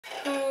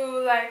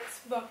who likes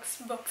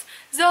books, books.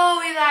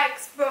 Zoe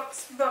likes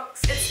books,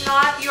 books. It's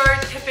not your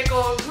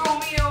typical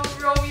Romeo,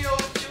 Romeo,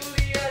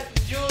 Juliet,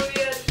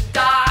 Juliet,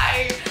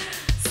 die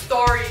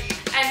story.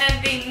 And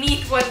then they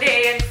meet one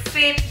day and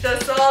fate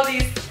does all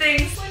these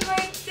things. When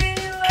my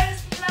Taylor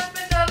slept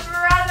with a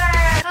brother.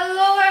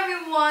 Hello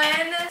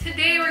everyone.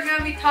 Today we're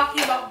gonna be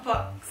talking about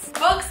books.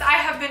 Books I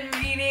have been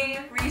reading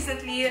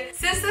recently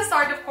since the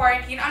start of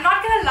quarantine. I'm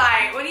not gonna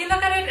lie, when you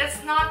look at it,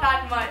 it's not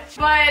that much.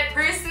 But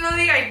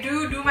personally, I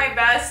do my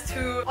best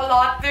to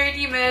allot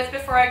 30 minutes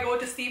before I go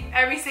to sleep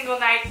every single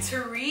night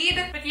to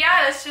read. But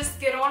yeah, let's just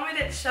get on with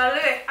it, shall we?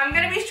 I'm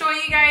gonna be showing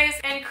you guys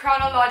in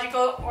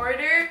chronological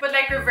order, but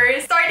like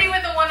reverse. Starting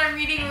with the one I'm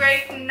reading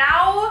right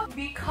now,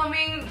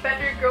 Becoming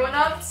Better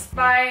Grownups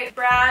by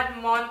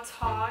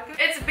Montague.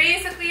 It's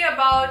basically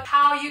about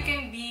how you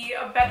can be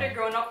a better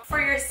grown-up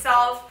for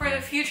yourself, for the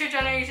future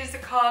generations to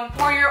come,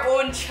 for your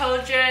own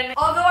children.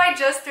 Although I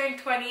just turned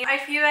 20, I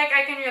feel like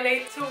I can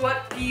relate to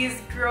what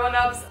these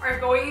grown-ups are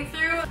going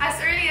through. As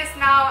early as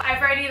now,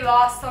 I've already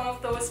lost some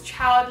of those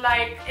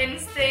childlike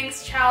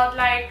instincts,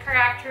 childlike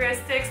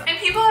characteristics, and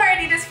people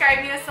already describe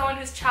me as someone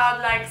who's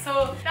childlike,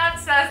 so that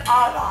says a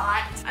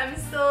lot. I'm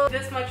still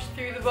this much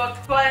through the book,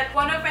 but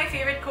one of my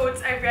favorite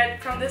quotes I've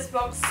read from this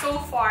book so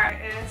far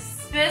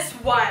is this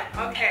one.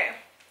 Okay.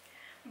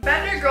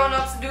 Better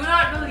grown-ups do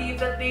not believe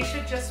that they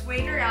should just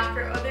wait around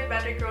for other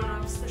better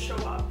grown-ups to show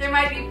up. There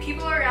might be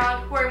people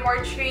around who are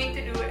more trained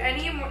to do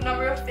any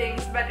number of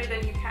things better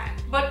than you can.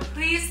 But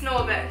please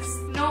know this,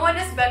 no one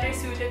is better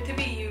suited to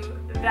be you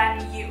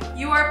than you.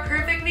 You are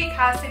perfectly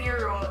cast in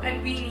your role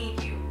and we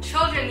need you.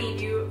 Children need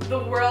you, the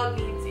world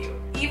needs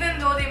you. Even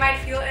though they might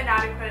feel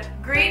inadequate,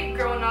 great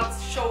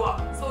grown-ups show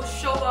up. So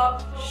show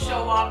up,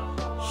 show up,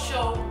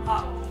 show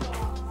up.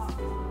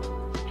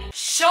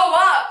 Show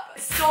up!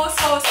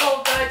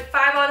 So good.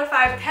 5 out of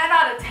 5, 10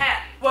 out of 10.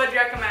 Would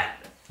recommend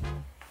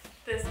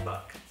this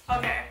book.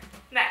 Okay,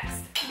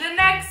 next. The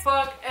next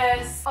book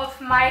is Of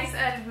Mice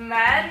and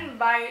Men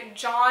by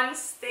John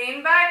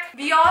Steinbeck.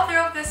 The author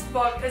of this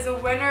book is a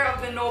winner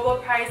of the Nobel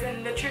Prize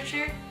in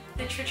Literature.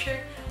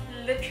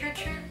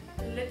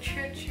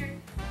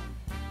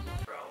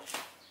 Bro,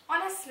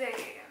 honestly,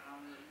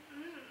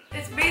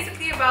 it's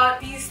basically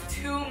about these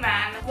two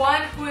men.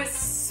 One who is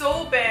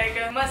so big,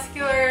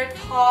 muscular,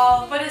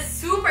 tall, but is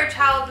super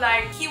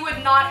childlike. He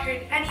would not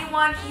hurt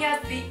anyone. He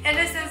has the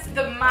innocence,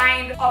 the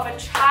mind of a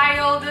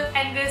child.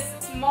 And this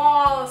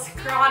small,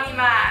 scrawny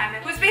man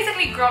who's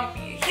basically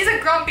grumpy. He's a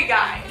grumpy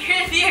guy.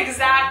 They're the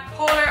exact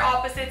polar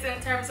opposites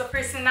in terms of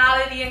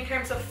personality, in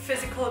terms of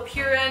physical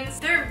appearance.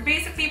 They're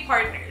basically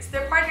partners.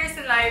 They're partners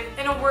in life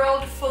in a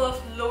world full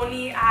of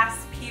lonely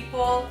ass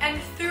people. And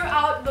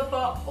throughout the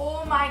book,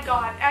 oh my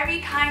god,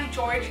 every time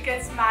George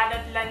gets mad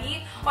at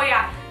Lenny, oh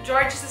yeah,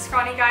 George is a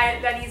scrawny guy,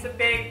 Lenny's a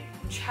big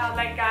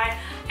childlike guy.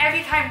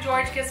 Every time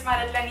George gets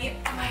mad at Lenny,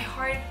 my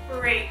heart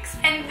breaks.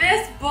 And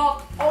this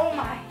book, oh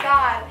my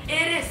god,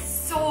 it is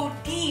so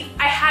deep.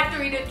 I had to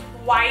read it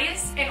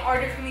twice in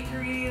order for me to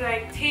really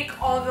like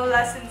take all the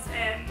lessons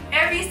in.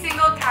 Every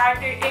single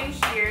character in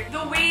here,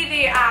 the way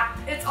they act,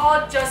 it's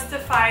all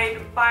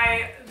justified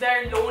by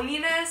their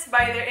loneliness,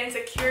 by their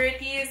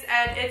insecurities,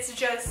 and it's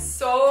just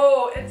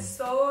so, it's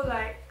so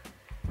like,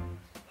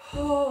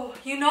 oh,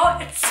 you know,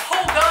 it's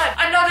so good.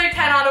 Another 10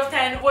 out of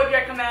 10 would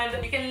recommend.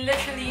 You can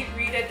literally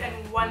read it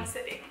in one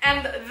sitting.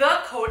 And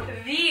the quote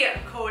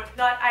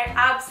that I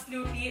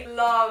absolutely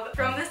love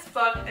from this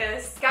book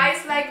is,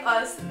 guys like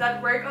us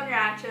that work on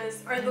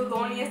ranches are the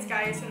loneliest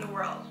guys in the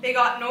world. They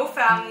got no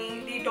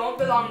family, they don't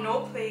belong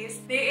no place,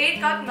 they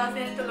ain't got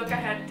nothing to look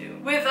ahead to.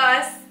 With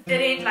us, it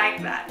ain't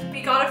like that.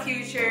 We got a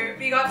future,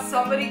 we got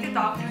somebody to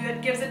talk to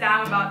that gives a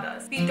damn about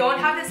us. We don't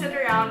have to sit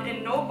around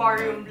in no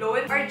barroom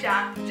blowing our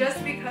jack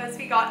just because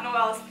we got no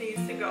else place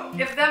to go.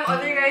 If them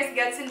other guys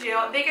gets in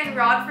jail, they can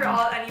rot for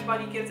all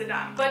anybody gives a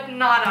damn. But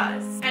not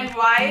us. And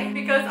why?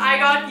 Because I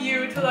got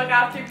you to look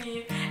after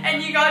me,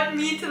 and you got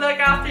me to look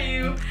after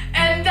you,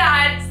 and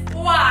that's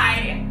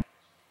why.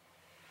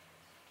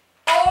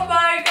 Oh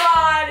my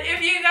god,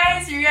 if you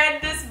guys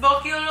read this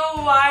book, you'll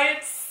know why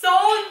it's so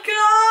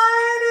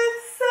good.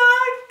 It's so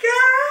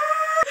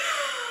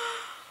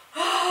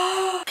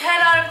good.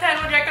 10 out of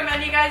 10 would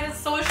recommend, you guys. It's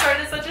so short.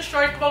 It's such a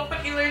short book,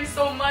 but you learn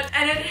so much,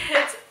 and it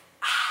hits.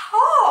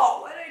 Oh,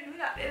 why did I do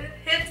that? It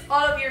hits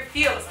all of your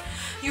feels.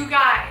 You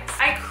guys,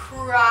 I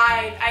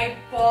cried. I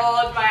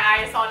bawled my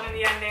eyes out in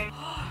the ending.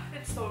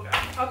 It's so good.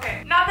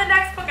 Okay, now the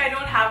next book I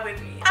don't have with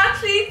me.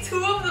 Actually,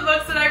 2 of the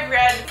books that I've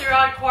read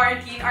throughout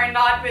quarantine are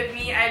not with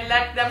me. I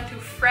lent them to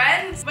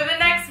friends. But the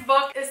next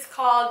book is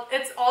called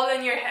It's All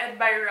in Your Head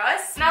by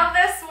Russ. Now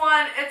this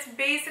one, it's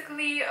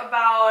basically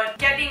about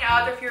getting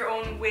out of your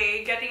own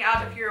way, getting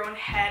out of your own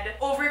head,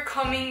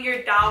 overcoming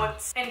your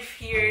doubts and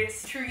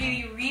fears to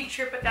really reach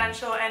your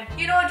potential, and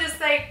you know, just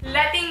like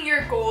letting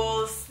your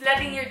goals,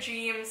 letting your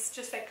dreams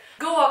just like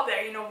go up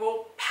there, you know,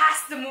 go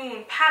past the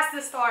moon, past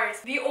the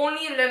stars. The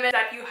only limit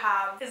that you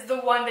have is the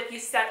one that you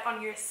set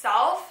on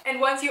yourself,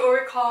 and once you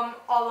overcome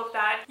all of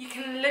that, you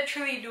can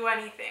literally do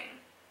anything.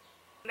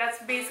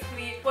 That's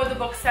basically what the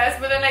book says,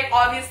 but then like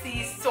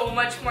obviously so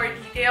much more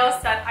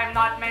details that I'm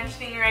not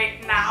mentioning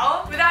right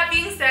now. With that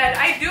being said,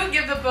 I do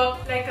give the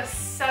book like a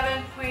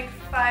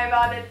 7.5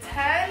 out of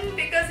 10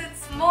 because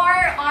it's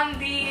more on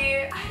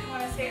the, I don't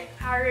want to say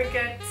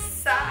arrogant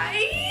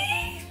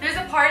side. There's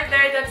a part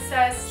there that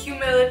says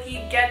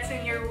humility gets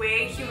in your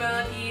way.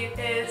 Humility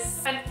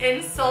is an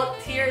insult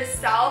to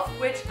yourself,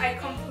 which I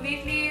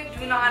completely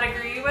do not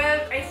agree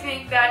with. I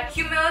think that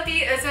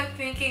humility isn't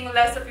thinking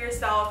less of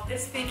yourself,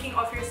 it's thinking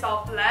of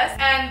yourself less.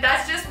 And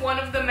that's just one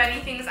of the many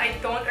things I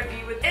don't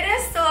agree with. It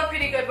is still a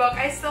pretty good book.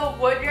 I still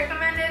would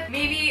recommend it.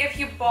 Maybe if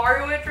you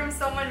borrow it from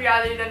someone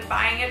rather than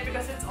buying it,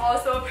 because it's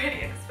also a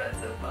pretty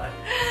expensive book.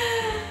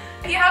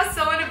 If you have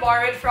someone to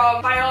borrow it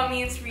from, by all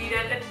means read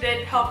it. It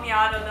did help me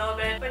out a little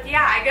bit. But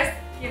yeah, I guess,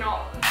 you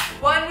know,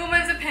 one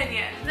woman's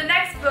opinion. The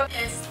next book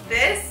is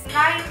this,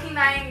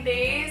 99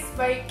 Days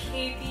by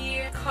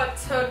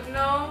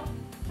Cotugno.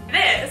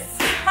 This,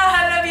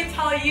 let me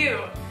tell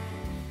you,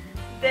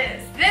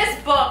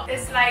 this book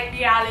is like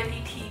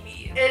reality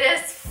TV. It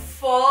is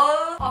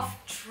full of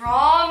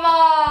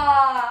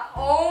drama.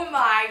 Oh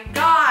my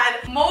god.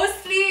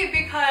 Mostly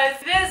because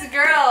this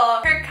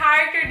girl, her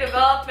character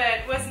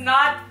development was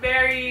not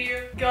very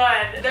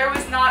good. There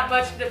was not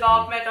much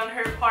development on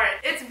her part.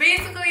 It's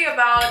basically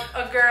about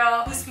a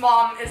girl whose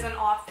mom is an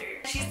author.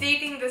 She's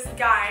dating this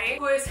guy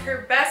who is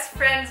her best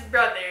friend's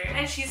brother,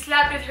 and she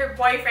slept with her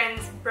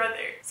boyfriend's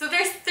brother. So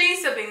there's 3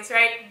 siblings,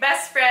 right?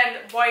 Best friend,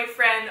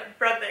 boyfriend,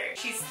 brother.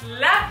 She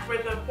slept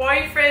with the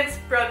boyfriend's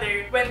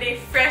brother when they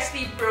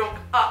freshly broke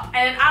up.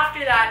 And then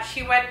after that,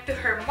 she went to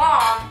her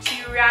mom.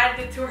 She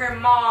ranted to her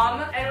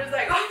mom and was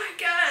like, oh my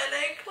god,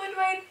 like, what do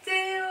I do?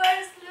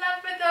 I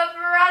slept with a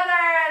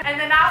brother. And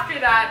then after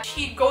that,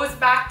 she goes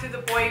back to the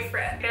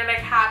boyfriend. They're like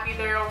happy,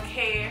 they're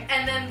okay.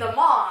 And then the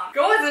mom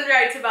goes and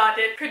writes about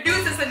it,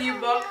 produces a new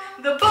book.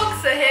 The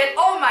book's a hit.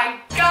 Oh my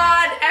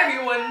god,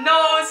 everyone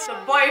knows. The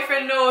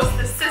boyfriend knows,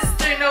 the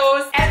sister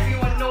knows,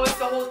 everyone knows,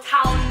 the whole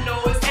town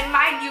knows. And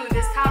mind you,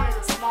 this town is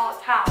a small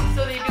town,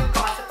 so they do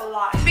gossip a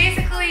lot.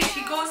 Basically,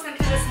 she goes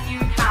into this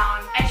new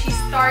town and she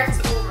starts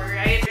over,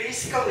 right?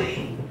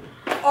 Basically.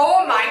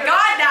 Oh my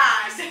god,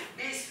 Dad!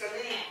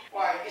 Basically.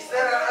 Why? Is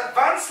there an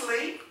advanced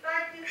leap?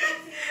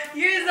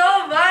 You're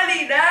so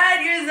funny,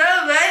 Dad! You're so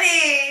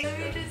funny! Let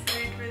me just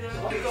wait for them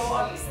to go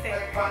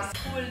upstairs.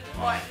 Hold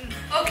on.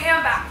 Okay,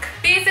 I'm back.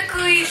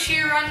 Basically,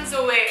 she runs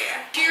away.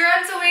 She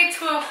runs away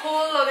to a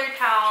whole other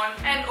town,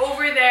 and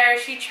over there,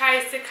 she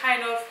tries to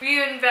kind of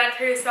reinvent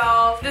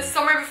herself. The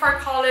summer before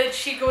college,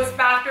 she goes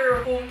back to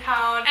her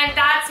hometown, and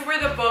that's where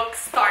the book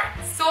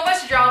starts. So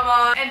much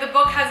drama, and the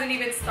book hasn't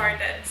even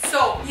started.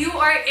 So, you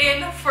are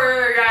in for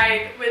a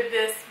ride with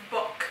this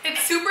book.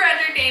 It's super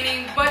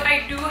entertaining, but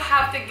I do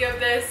have to give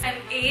this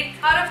an 8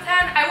 out of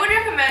 10. I would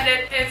recommend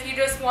it if you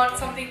just want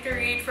something to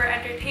read for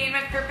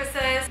entertainment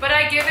purposes, but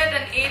I give it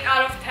an 8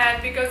 out of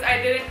 10 because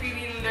I didn't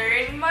really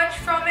learn much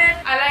from it.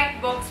 I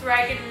like books where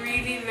I can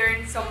really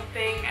learn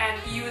something and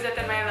use it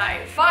in my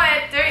life.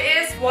 But there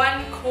is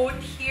one quote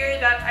here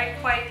that I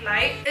quite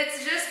like.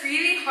 It's just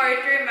really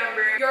hard to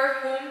remember your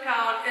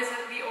hometown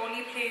isn't the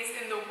only place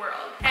in the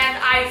world. And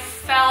I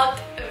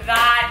felt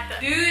that.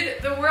 Dude,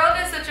 the world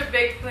is such a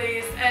big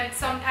place, and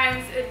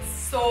sometimes it's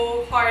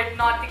so hard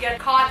not to get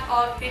caught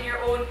up in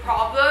your own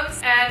problems,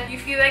 and you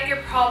feel like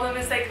your problem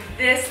is like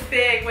this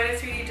big when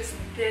it's really just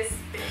this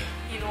big.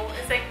 You know,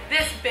 it's like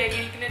this big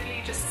and you can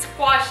literally just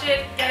squash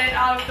it, get it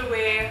out of the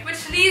way.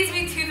 Which leads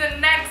me to the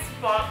next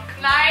book,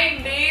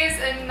 9 Days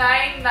and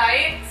 9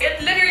 Nights.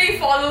 It literally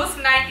follows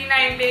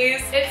 99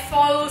 days. It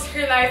follows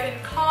her life in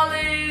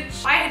college.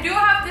 I do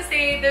have to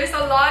say there's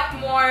a lot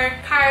more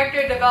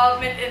character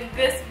development in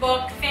this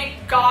book,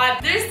 thank God.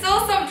 There's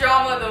still some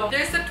drama though.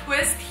 There's a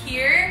twist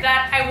here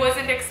that I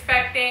wasn't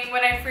expecting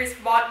when I first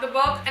bought the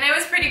book, and it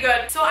was pretty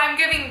good. So I'm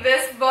giving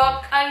this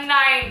book a 9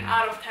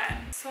 out of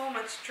 10. So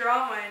much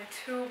drama in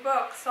 2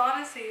 books,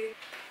 honestly.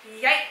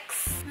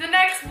 Yikes! The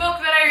next book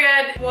that I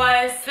read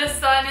was The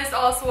Sun is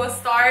Also a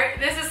Star.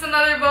 This is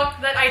another book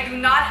that I do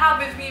not have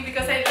with me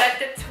because I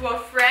lent it to a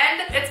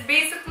friend. It's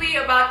basically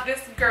about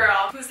this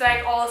girl who's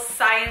like all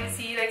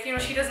sciencey, like, you know,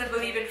 she doesn't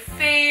believe in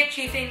fate.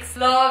 She thinks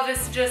love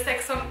is just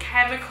like some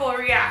chemical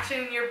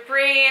reaction in your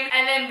brain.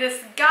 And then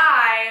this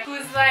guy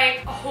who's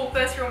like a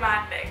hopeless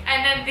romantic.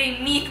 And then they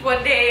meet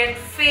one day and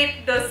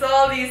fate does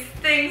all these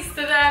things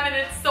to them, and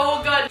it's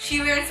so good.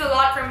 She learns a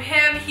lot from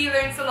him, he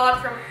learns a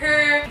lot from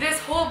her. This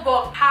whole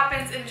book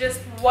happens in just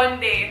one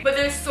day, but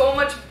there's so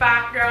much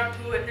background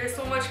to it, there's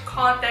so much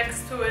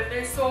context to it,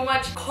 there's so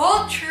much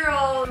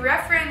cultural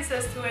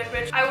references to it,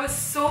 which I was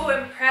so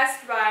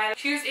impressed by.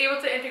 She was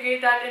able to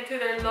integrate that into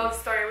their love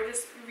story, which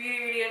is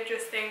really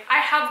interesting. I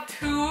have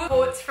 2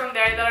 quotes from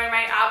there that are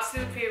my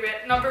absolute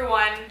favorite. Number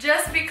 1,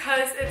 just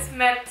because it's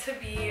meant to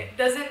be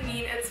doesn't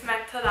mean it's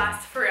meant to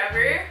last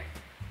forever.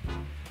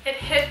 It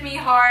hit me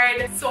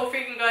hard, so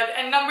freaking good.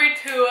 And number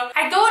 2,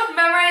 I don't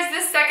memorize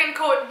this second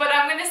quote, but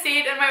I'm gonna say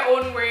it in my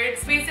own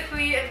words.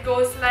 Basically, it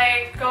goes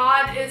like,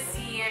 God is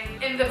seen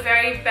in the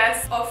very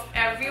best of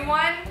everyone.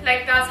 everyone.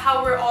 Like, that's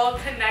how we're all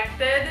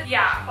connected.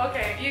 Yeah,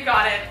 okay, you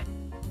got it.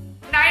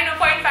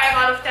 9.5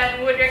 out of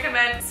 10 would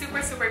recommend.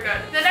 Super, super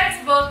good. The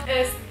next book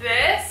is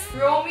this,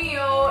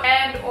 Romeo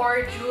and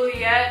or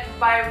Juliet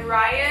by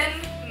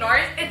Ryan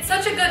North. It's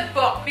such a good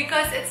book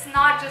because it's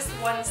not just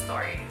one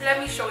story. Let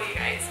me show you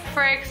guys.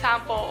 For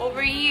example,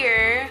 over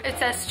here, it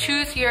says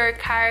choose your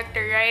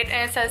character, right?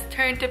 And it says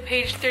turn to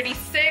page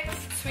 36.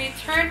 So we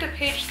turn to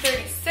page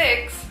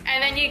 36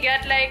 and then you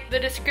get like the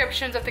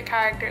descriptions of the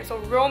characters. So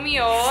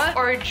Romeo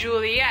or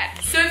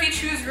Juliet. So if you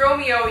choose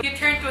Romeo, you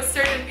turn to a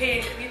certain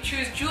page. If you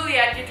choose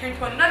Juliet, you turn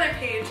to another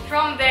page.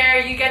 From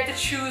there, you get to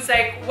choose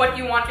like what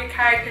you want your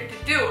character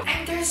to do.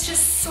 And there's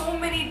just so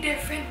many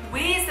different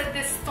ways that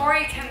this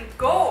story can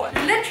go.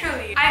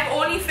 Literally. I've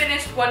only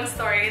finished one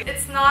story.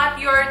 It's not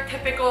your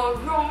typical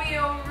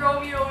Romeo,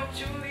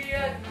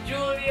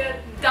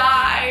 Juliet,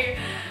 die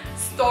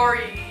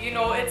story. You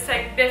know, it's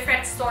like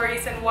different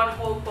stories in one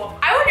whole book.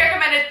 I would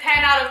recommend it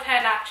 10 out of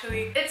 10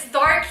 actually. It's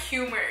dark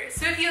humor.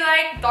 So if you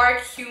like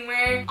dark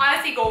humor,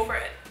 honestly go for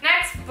it.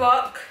 Next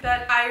book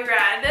that I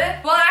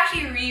read, well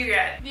actually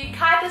reread, The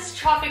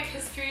Catastrophic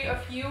History of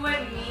You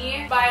and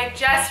Me by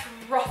Jess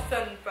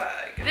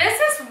Rothenberg. This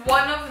is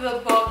one of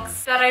the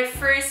books that I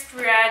first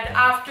read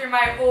after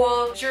my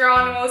whole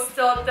Geronimo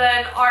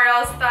Stilton,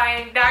 R.L.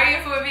 Stein,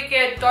 Diary of a Wimpy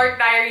Kid, Dark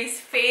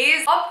Diaries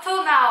phase. Up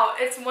till now,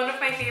 it's one of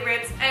my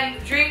favorites,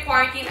 and during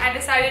quarantine, I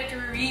decided to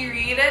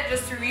reread it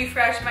just to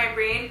refresh my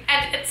brain,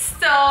 and it's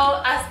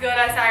still as good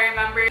as I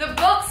remember. The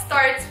book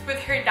starts with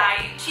her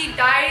dying. She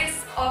dies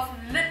of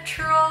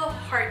literal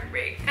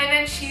heartbreak, and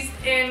then she's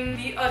in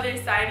the other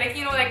side, like,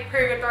 you know, like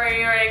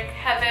purgatory or like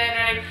heaven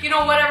or like, you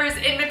know, whatever's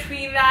in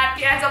between that.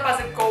 She ends up as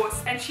a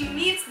ghost and she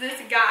meets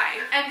this guy,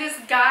 and this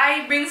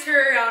guy brings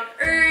her around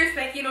Earth,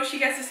 like, you know, she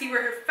gets to see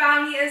where her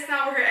family is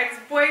now, where her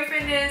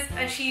ex-boyfriend is,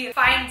 and she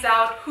finds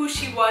out who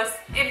she was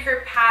in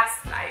her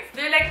past life.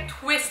 They're like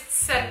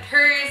twists and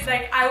turns.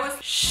 Like, I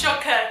was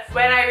shook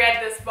when I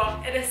read this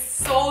book. It is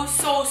so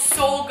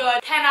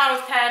good. 10 out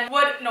of 10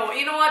 would, no,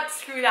 you know what,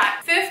 screw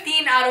that,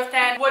 15 out of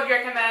 10 would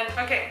recommend.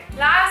 Okay,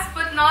 last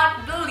but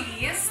not the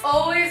least,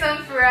 Always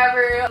and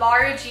Forever,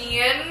 Lara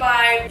Jean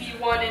by the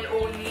one and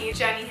only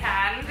Jenny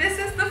Han. This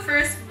is the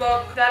first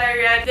book that I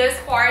read this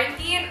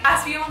quarantine.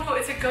 As we all know,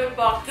 it's a good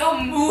book.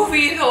 The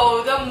movie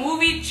though, the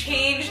movie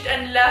changed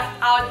and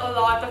left out a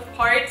lot of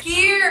parts.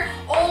 Here,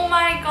 oh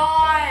my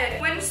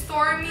god, when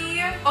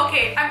Stormy,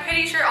 okay, I'm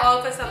pretty sure all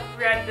of us have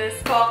read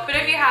this book, but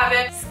if you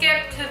haven't,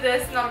 skip to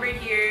this number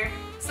here.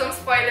 Some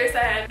spoilers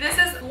ahead. This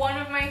is one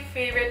of my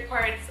favorite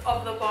parts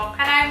of the book,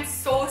 and I'm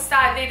so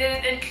sad they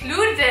didn't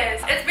include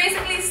this. It's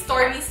basically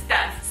Stormy's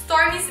death.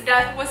 Stormy's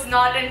death was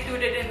not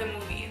included in the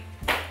movie.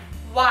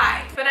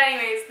 Why? But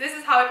anyways, this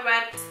is how it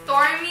went.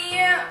 Stormy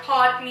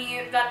taught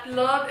me that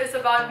love is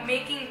about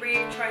making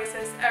brave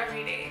choices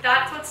every day.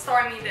 That's what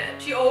Stormy did.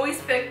 She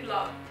always picked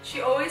love. She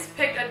always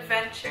picked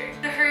adventure.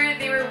 To her,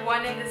 they were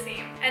one and the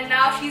same. And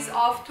now she's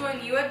off to a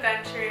new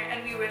adventure,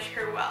 and we wish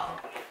her well.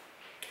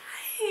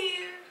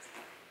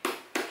 Guys,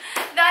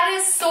 that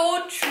is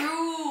so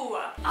true.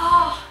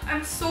 Oh,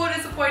 I'm so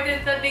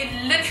disappointed that they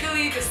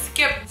literally just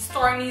skipped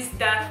Stormy's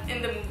death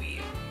in the movie.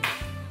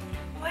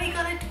 Why you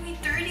gotta do me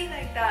dirty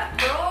like that,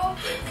 bro?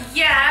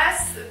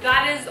 Yes,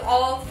 that is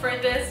all for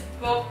this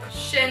book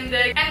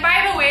shindig. And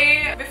by the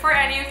way, before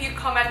any of you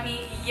come at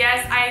me,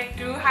 yes, I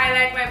do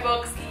highlight my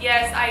books.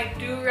 Yes, I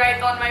do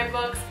write on my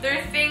books. There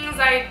are things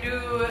I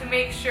do to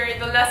make sure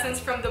the lessons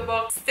from the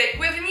book stick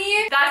with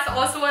me. That's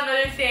also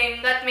another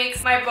thing that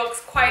makes my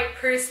books quite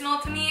personal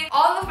to me.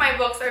 All of my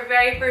books are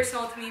very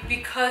personal to me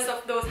because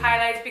of those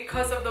highlights,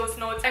 because of those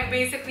notes. I'm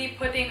basically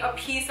putting a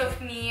piece of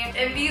me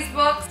in these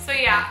books. So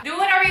yeah, do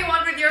whatever you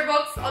want with your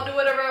books. I'll do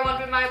whatever I want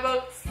with my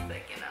books.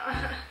 Like, you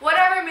know,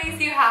 whatever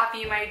makes you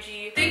happy, my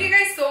G. Thank you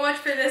guys so much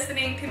for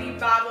listening to me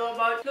babble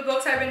about the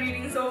books I've been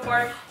reading so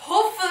far.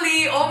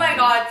 Hopefully, oh my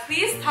god,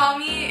 please tell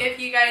me if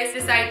you guys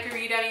decide to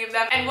read any of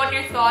them and what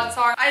your thoughts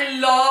are. I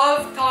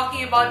love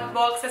talking about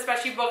books,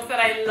 especially books that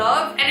I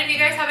love. And if you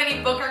guys have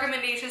any book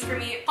recommendations for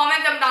me,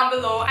 comment them down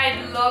below.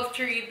 I'd love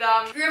to read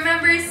them.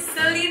 Remember,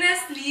 silliness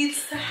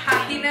leads to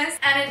happiness,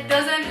 and it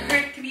doesn't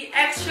hurt to be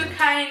extra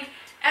kind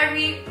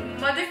every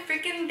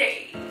motherfreaking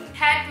day.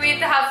 Can't wait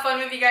to have fun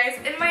with you guys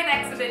in my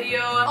next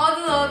video. All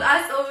the love,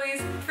 as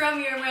always, from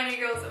your Morena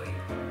girl Zoe.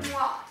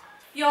 Mwah.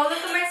 Y'all, look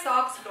at my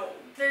socks though.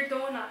 They're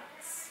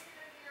donuts.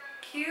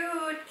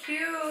 Cute,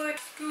 cute.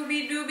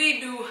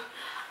 Scooby-Dooby-Doo.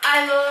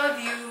 I love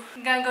you.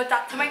 I'm gonna go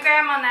talk to my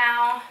grandma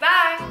now.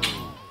 Bye!